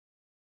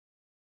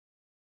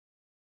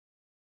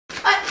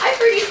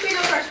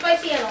I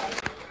see a light.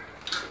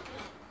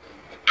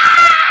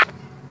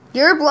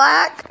 You're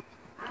black.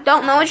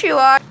 Don't know what you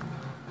are.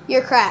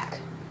 You're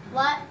crack.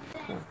 What?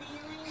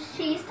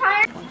 She's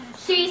tired.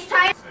 She's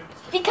tired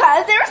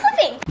because they were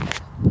sleeping.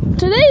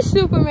 Today's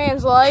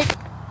Superman's like,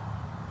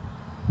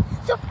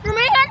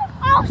 Superman,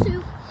 oh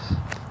shoot.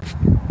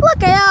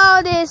 look at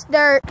all this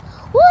dirt.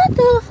 What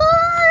the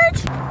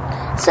fudge?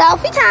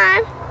 Selfie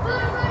time.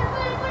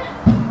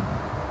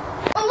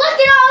 Oh, look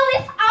at all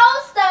this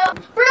old stuff.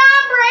 But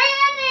I'm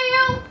brand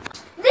new.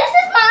 This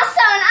is my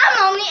son. I'm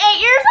only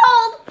 8 years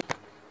old.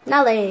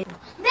 Now lady.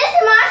 This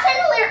is my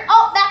chandelier.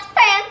 Oh, that's a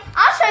fan.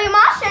 I'll show you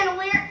my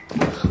chandelier.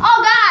 Oh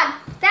God,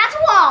 that's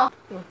a wall.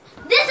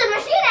 This is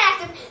machine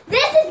active.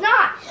 This is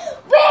not.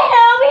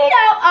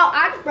 Oh,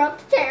 I just broke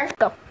the chair.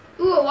 Go.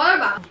 Ooh, a water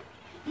bottle.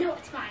 No,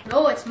 it's mine.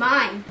 No, it's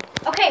mine.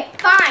 Okay,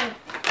 fine.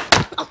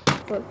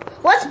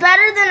 What's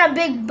better than a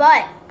big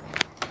butt?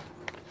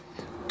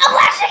 A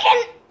black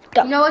chicken.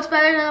 Go. You know what's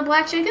better than a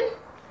black chicken?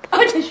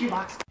 A tissue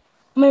box.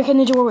 American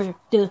Ninja Warrior.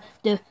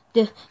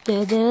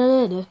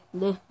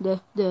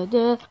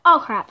 Oh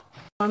crap.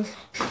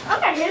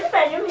 Okay, here's the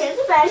bedroom, here's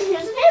the bed,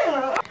 here's the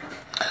living room.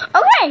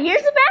 Okay,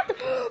 here's the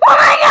bathroom. Oh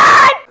my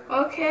God!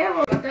 Okay,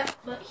 well,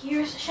 but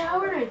here's the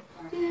shower.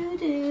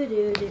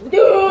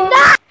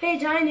 Hey,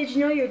 Johnny, did you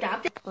know you're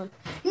adopted?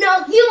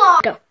 No, you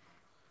lost. Go.